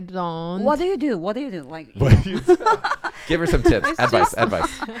 No, I don't. What do you do? Like, Give her some tips. Advice.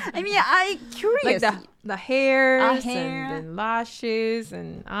 I mean, I'm curious. Like the hairs hair. and the lashes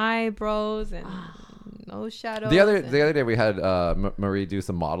and eyebrows and nose shadows. The other day we had Marie do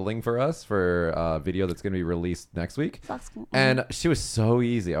some modeling for us for a video that's going to be released next week. That's cool. And she was so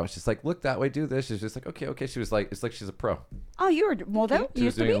easy. I was just like, look that way, do this. She's just like, okay. She was like, it's like she's a pro. Oh, you're a model? She was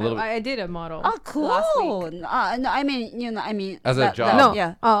Used to doing be? a little I did a model. Oh, Last cool. week. No, I mean, As a that- job. No.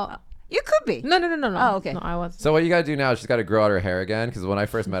 Yeah. Oh, You could be. no. Oh, okay. No, I was. So what you got to do now is she's got to grow out her hair again, because when I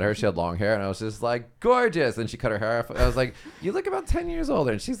first met her, she had long hair, and I was just like, gorgeous. And she cut her hair off. I was like, you look about 10 years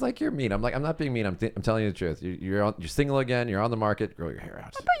older. And she's like, you're mean. I'm like, I'm not being mean. I'm telling you the truth. You're single again. You're on the market. Grow your hair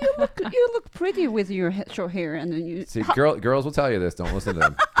out. You look pretty with your short hair, and then you. See, girls will tell you this. Don't listen to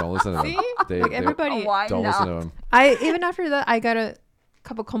them. Don't listen to them. See? Like everybody. Oh, why Don't listen to not? them. Even after that, I got a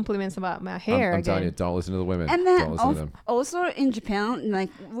couple compliments about my hair. I'm telling you, again. don't listen to the women. And Don't then listen to them. also in Japan, like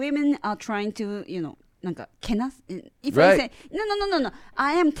women are trying to, なんかけなす if Right. I say no,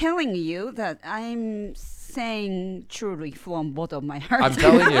 I am telling you that I'm saying truly from bottom of my heart. I'm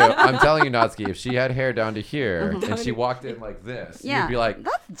telling you, Natsuki, if she had hair down to here and she walked in like this, yeah, you'd be like,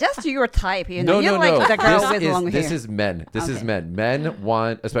 that's just your type, you know. no, you like the girl with long hair. This is men. This is Okay. men. Men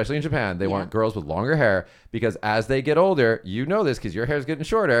want, especially in Japan, they Yeah. want girls with longer hair because as they get older, you know this because your hair is getting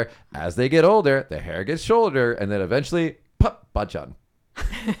shorter. As they get older, the hair gets shorter, and then eventually, pop, bachan.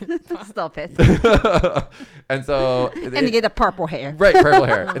 Stop it. And so, And you get the purple hair. right, purple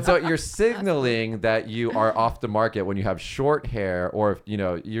hair. And so you're signaling that you are off the market when you have short hair, or if, you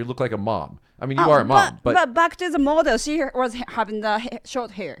know, you look like a mom. I mean, you are a mom, but back to the model, she was having the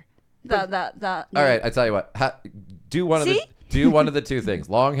short hair. All right, I tell you what. Do one See? of the two things: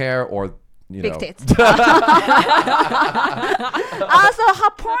 long hair or big tits. So her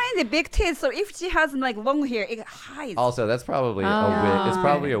point is big tits. So if she has like long hair, it hides. Also, that's probably a wig. It's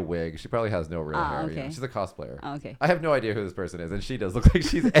probably a wig. She probably has no real hair. You know? Okay. She's a cosplayer. Okay. I have no idea who this person is, and she does look like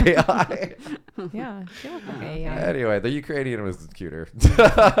she's AI. Yeah, she looks okay. Yeah. Anyway, the Ukrainian was cuter.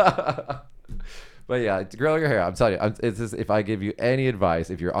 But yeah, grow your hair. I'm telling you, it's just, if I give you any advice,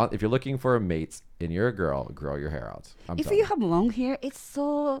 if you're looking for a mate and you're a girl, grow your hair out. If you have long hair, it's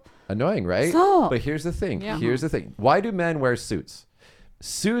so annoying, right? So- But here's the thing. Yeah. Here's the thing. Why do men wear suits?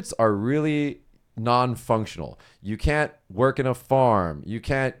 Suits are really non-functional. You can't work in a farm. You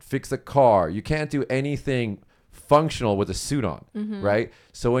can't fix a car. You can't do anything functional with a suit on, right?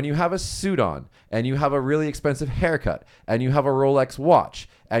 So when you have a suit on and you have a really expensive haircut and you have a Rolex watch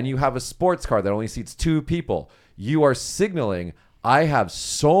and you have a sports car that only seats 2 people, you are signaling, I have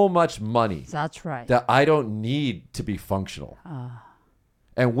so much money that's right. that I don't need to be functional.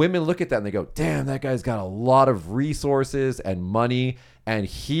 And women look at that and they go, damn, that guy's got a lot of resources and money and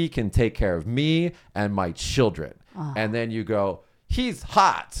he can take care of me and my children. And then you go, he's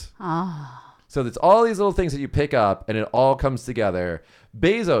hot. So it's all these little things that you pick up and it all comes together.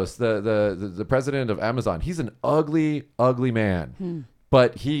 Bezos, the president of Amazon, he's an ugly, ugly man.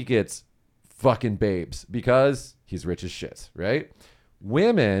 But he gets fucking babes because he's rich as shit, right?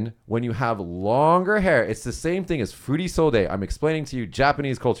 Women, when you have longer hair, it's the same thing as furisode. I'm explaining to you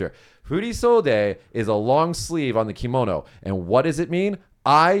Japanese culture. Furisode is a long sleeve on the kimono. And what does it mean?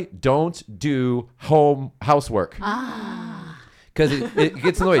 I don't do housework. Because it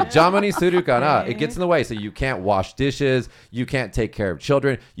gets in the way. Jamani suru kana. It gets in the way. So you can't wash dishes. You can't take care of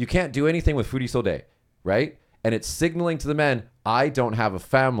children. You can't do anything with furisode, right? And it's signaling to the men, I don't have a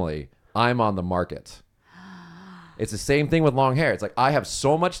family. I'm on the market. It's the same thing with long hair. It's like, I have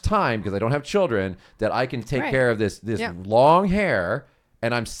so much time because I don't have children that I can take care of this long hair.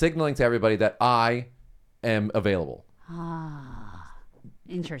 And I'm signaling to everybody that I am available.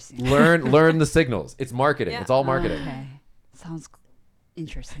 Interesting. Learn the signals. It's marketing. It's all marketing. Okay. Sounds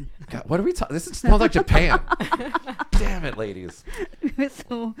interesting. God, what are we talking? This smells like Japan. Damn it, ladies.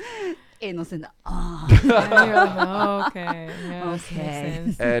 so innocent. And you're like, oh, okay. Yeah, this Okay.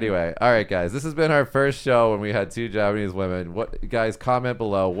 makes sense. Anyway, all right, guys. This has been our first show when we had 2 Japanese women. What, guys? Comment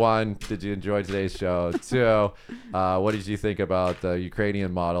below. 1, did you enjoy today's show? 2, what did you think about the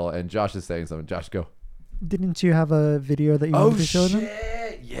Ukrainian model? And Josh is saying something. Josh, go. Didn't you have a video that you wanted to show them?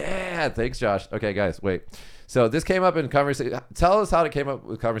 Yeah. Thanks, Josh. Okay, guys, wait. So this came up in conversation. Tell us how it came up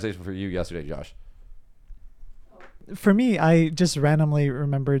with conversation for you yesterday, Josh. For me, I just randomly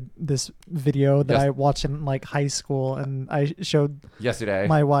remembered this video that Yes. I watched in like high school, and I showed Yesterday.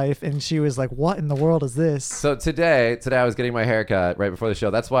 my wife, and she was like, "What in the world is this?" So today I was getting my hair cut right before the show.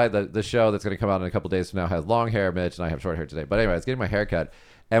 That's why the show that's going to come out in a couple days from now has long hair, Mitch, and I have short hair today. But anyway, I was getting my hair cut,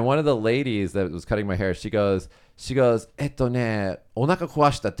 and one of the ladies that was cutting my hair, she goes, お腹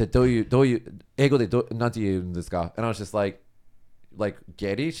壊したってどういう英語でなんて言うんですか? And I was just like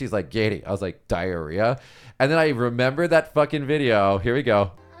giddy? She's like giddy. I was like diarrhea. And then I remembered that fucking video. Here we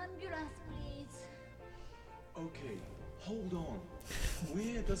go. Ambulance, please. Okay, hold on.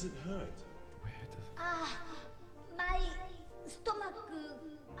 Where does it hurt? My stomach.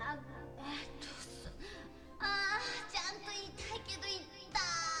 ちゃんと痛いけど痛い。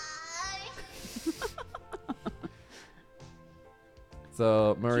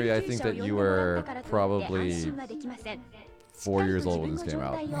So, Murray, I think that you were probably 4 years old when this came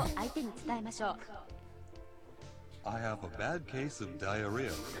out. I have a bad case of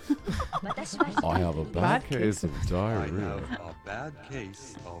diarrhea. I have a bad case of I diarrhea. have a bad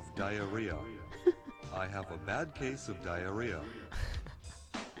case of diarrhea. I have a bad case of diarrhea.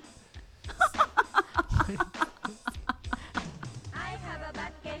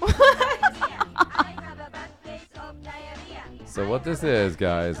 So what this is,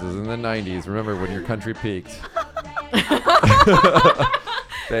 guys, is in the 90s. Remember when your country peaked.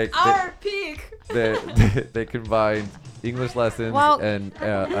 They- Our peak. they combined English lessons Well- and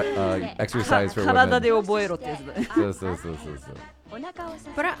exercise for 体で women. 覚えろってやつだね。そう。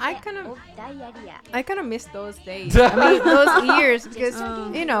 But I kind of miss those days. I mean, those years because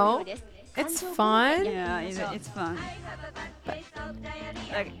you know, it's fun. Yeah, it's fun. But,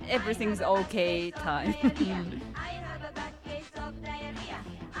 like everything's okay time.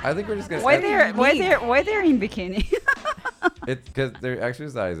 I think we're just gonna. why they're in bikini? It's because they're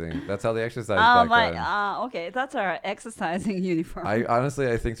exercising. That's how they exercise Oh back my. then. Okay, that's our exercising uniform. I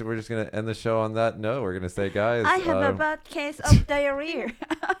think that we're just gonna end the show on that note. We're gonna say, guys. I have a bad case of diarrhea.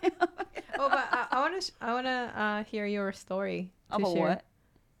 Oh, but I wanna hear your story. To About share. what?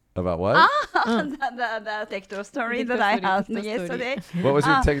 About what? The TikTok story that I had yesterday. What was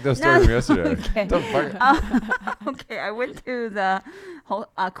your take those story from yesterday? Okay. Don't fuck. Okay, I went to the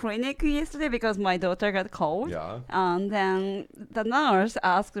clinic yesterday because my daughter got cold. Yeah. And then the nurse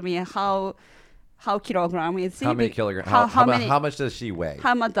asked me how kilogram is she? How many kilograms? How much does she weigh?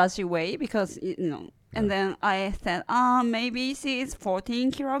 How much does she weigh? Because you know. And then I said, maybe she is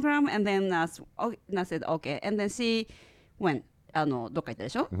 14 kilogram. And then nurse said, okay. And then she went, どっか行ったで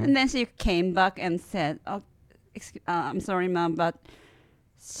しょ? And then she came back and said, I'm sorry, ma'am, but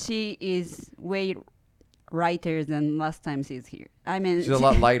she is way lighter than last time she's here. I mean, She's a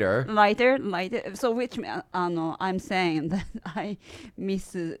lot lighter. lighter. So which I'm saying that I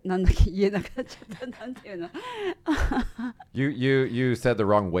miss なんだっけ言えなかったなんていうの You said the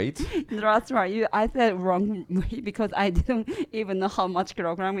wrong weight. That's right. I said wrong way because I didn't even know how much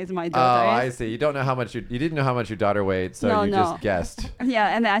kilogram is my Oh, daughter. I see. You don't know how much you didn't know how much your daughter weighed, so No, you no. just guessed.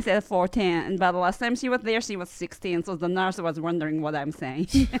 Yeah, and then I said 14. But last time she was there, she was 16. So the nurse was wondering what I'm saying.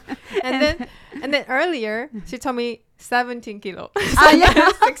 And then earlier she told me 17 kilos. Yeah.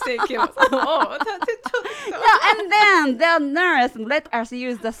 16 kilos. Oh, Yeah, and then the nurse let us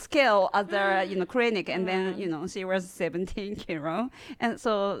use the scale at the clinic, and then she was 17 kilo, and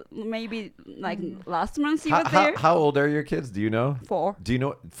so maybe like last month she was there. How old are your kids? Do you know? 4. Do you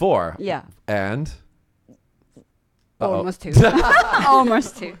know 4? Yeah. And Uh-oh. Almost 2.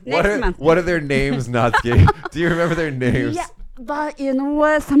 Almost 2. Next month. What are their names, Natsuki? Do you remember their names? Yeah, but you know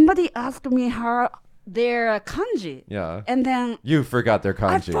what? Somebody asked me their kanji. Yeah. And then You forgot their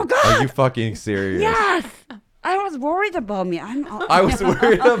kanji. forgot. Are you fucking serious? yes, I was worried about me. I was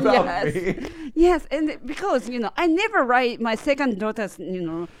worried about Yes. me. Yes, and because I never write my second daughter's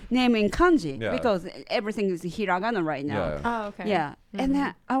name in kanji Yeah. because everything is hiragana right now. Yeah. Oh, okay. Yeah, and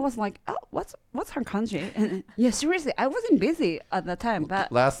then I was like, oh, what's her kanji? And yeah, seriously, I wasn't busy at the time,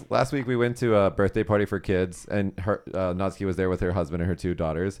 but Last week we went to a birthday party for kids, and her Natsuki was there with her husband and her 2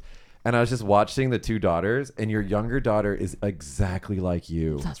 daughters. And I was just watching the 2 daughters, and your younger daughter is exactly like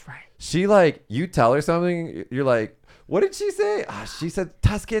you. that's right. She you tell her something, you're like, what did she say? She said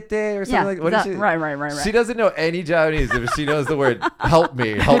 "tasukete" or something Yeah, like. What did she? right. She doesn't know any Japanese, if she knows the word "help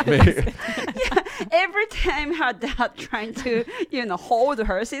me." Yeah, every time her dad trying to hold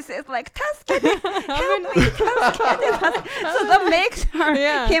her, she says like "tasukete, help me, tasukete." So that makes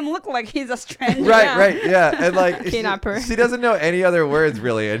him look like he's a stranger. Right, yeah, and like Kidnapper. she doesn't know any other words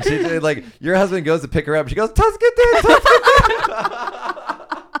really, and she like your husband goes to pick her up, she goes "tasukete."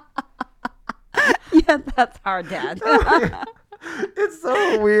 Yeah, that's our dad. It's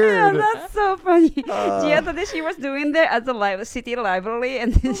so weird. Yeah, that's so funny. The other day she was doing there at the city library,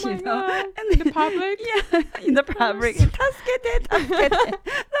 and then and then, the public? Yeah, in the public. "Tasukete, tasukete."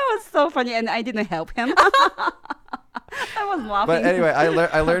 That was so funny, and I didn't help him. I was laughing. But anyway,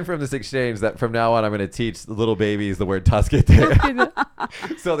 I learned from this exchange that from now on I'm going to teach little babies the word "tasukete."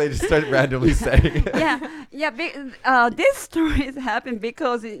 So they just start randomly saying it. Yeah. This story happened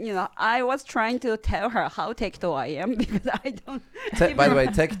because I was trying to tell her how tekto I am because I don't. By the way,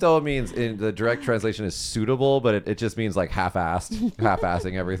 tekito means in the direct translation is suitable, but it just means like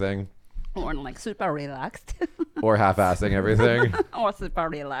half-assing everything. Or like super relaxed. Or half-assing everything. Or super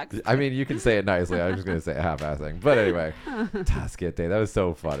relaxed. I mean, you can say it nicely. I'm just going to say half-assing. But anyway, tasukete. That was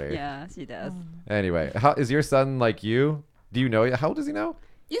so funny. Yeah, she does. Anyway, how is your son like you? Do you know? How old does he know?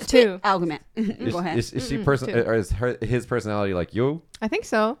 You 2. Argument. Is, Go ahead. is she 2. or is his personality like you? I think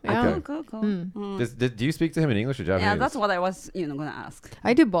so. Yeah. Okay. Cool. Do you speak to him in English or Japanese? Yeah, that's what I was gonna ask.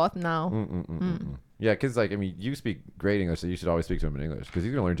 I do both now. Yeah, because you speak great English, so you should always speak to him in English because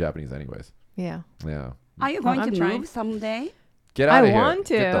he's gonna learn Japanese anyways. Yeah. Yeah. Are you going I'm to trying. move someday? Get out I of here. want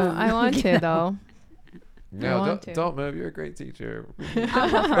to. Get the I want to though. No, want to. don't move. You're a great teacher.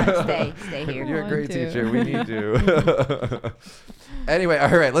 Stay here. You're a great want to. teacher. We need you. Anyway, all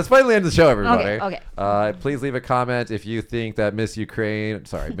right. Let's finally end the show, everybody. Okay. Please leave a comment if you think that Miss Japan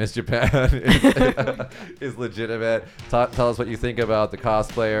is legitimate. Tell us what you think about the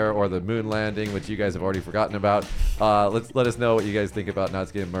cosplayer or the moon landing, which you guys have already forgotten about. Let us know what you guys think about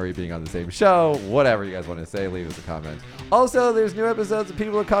Natsuki and Murray being on the same show. Whatever you guys want to say, leave us a comment. Also, there's new episodes of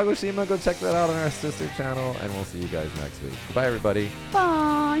People of Kagoshima. Go check that out on our sister channel, and we'll see you guys next week. Goodbye, everybody.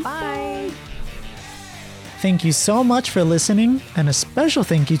 Bye. Bye. Thank you so much for listening, and a special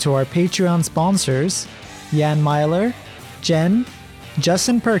thank you to our Patreon sponsors, Yan Myler, Jen,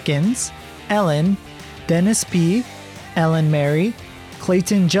 Justin Perkins, Ellen, Dennis P., Ellen Mary,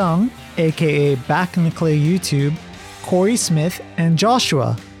 Clayton Jung, aka Back in the Clay YouTube, Corey Smith, and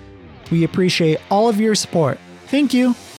Joshua. We appreciate all of your support. Thank you.